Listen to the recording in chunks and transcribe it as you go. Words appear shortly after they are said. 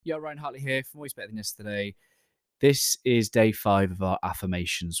Yeah, Ryan Hartley here from Always Better Than Yesterday. This is day 5 of our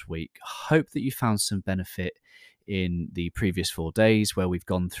affirmations week. Hope that you found some benefit in the previous 4 days where we've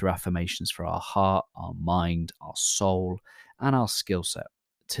gone through affirmations for our heart, our mind, our soul, and our skill set.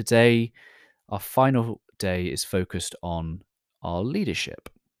 Today, our final day is focused on our leadership.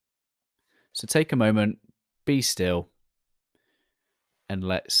 So take a moment, be still, and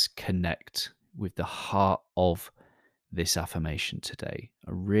let's connect with the heart of this affirmation today.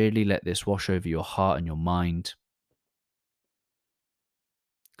 Really let this wash over your heart and your mind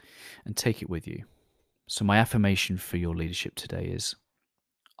and take it with you. So, my affirmation for your leadership today is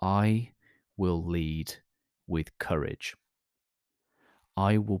I will lead with courage.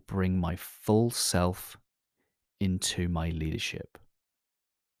 I will bring my full self into my leadership.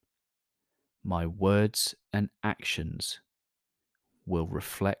 My words and actions will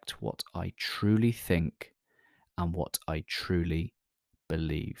reflect what I truly think and what I truly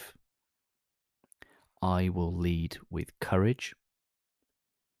believe. I will lead with courage.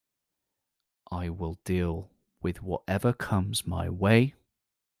 I will deal with whatever comes my way.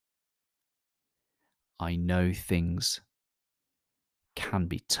 I know things can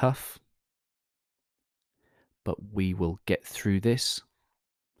be tough, but we will get through this,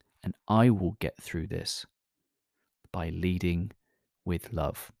 and I will get through this by leading with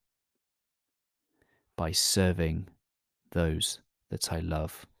love, by serving those that I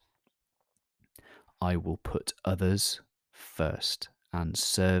love. I will put others first and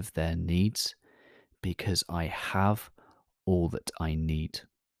serve their needs because I have all that I need.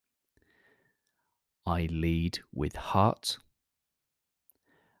 I lead with heart.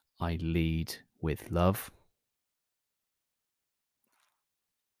 I lead with love.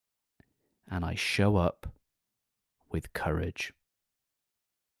 And I show up with courage.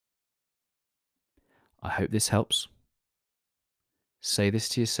 I hope this helps. Say this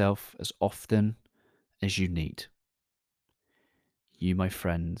to yourself as often as you need. You, my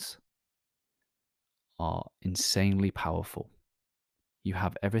friends, are insanely powerful. You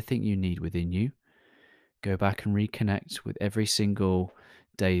have everything you need within you. Go back and reconnect with every single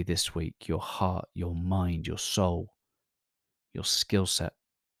day this week, your heart, your mind, your soul, your skill set,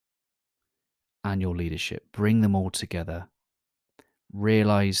 and your leadership. Bring them all together.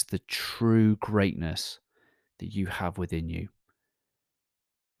 Realize the true greatness that you have within you.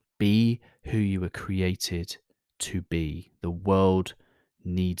 Be who you were created to be. The world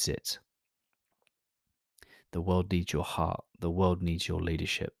needs it. The world needs your heart. The world needs your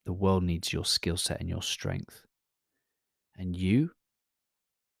leadership. The world needs your skill set and your strength. And you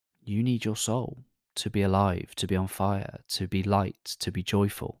need your soul to be alive, to be on fire, to be light, to be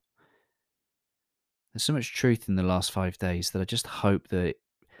joyful. There's so much truth in the last 5 days that I just hope that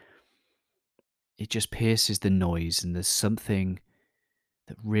it just pierces the noise and there's something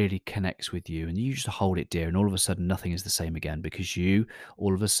that really connects with you and you just hold it dear and all of a sudden nothing is the same again because you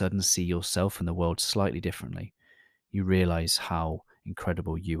all of a sudden see yourself and the world slightly differently. You realize how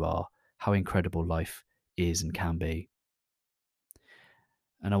incredible you are, how incredible life is and can be.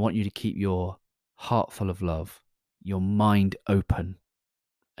 And I want you to keep your heart full of love, your mind open,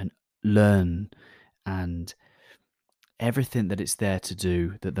 and learn and everything that it's there to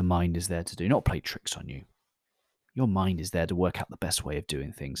do, that the mind is there to do, not play tricks on you. Your mind is there to work out the best way of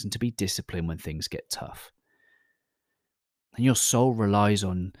doing things and to be disciplined when things get tough. And your soul relies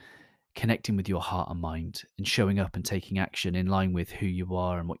on connecting with your heart and mind and showing up and taking action in line with who you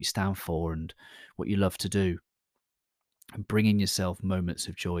are and what you stand for and what you love to do and bringing yourself moments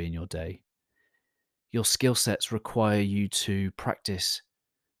of joy in your day. Your skill sets require you to practice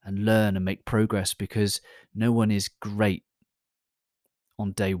and learn and make progress because no one is great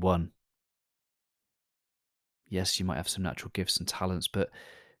on day one. Yes, you might have some natural gifts and talents, but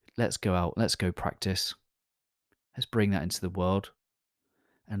let's go out, let's go practice. Let's bring that into the world.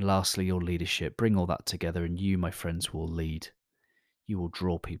 And lastly, your leadership. Bring all that together, and you, my friends, will lead. You will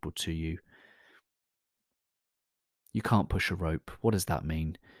draw people to you. You can't push a rope. What does that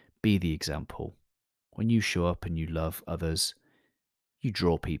mean? Be the example. When you show up and you love others, you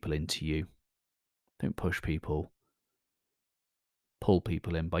draw people into you. Don't push people. Pull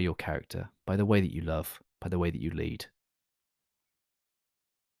people in by your character, by the way that you love, by the way that you lead.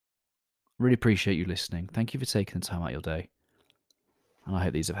 Really appreciate you listening. Thank you for taking the time out of your day. And I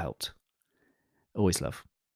hope these have helped. Always love.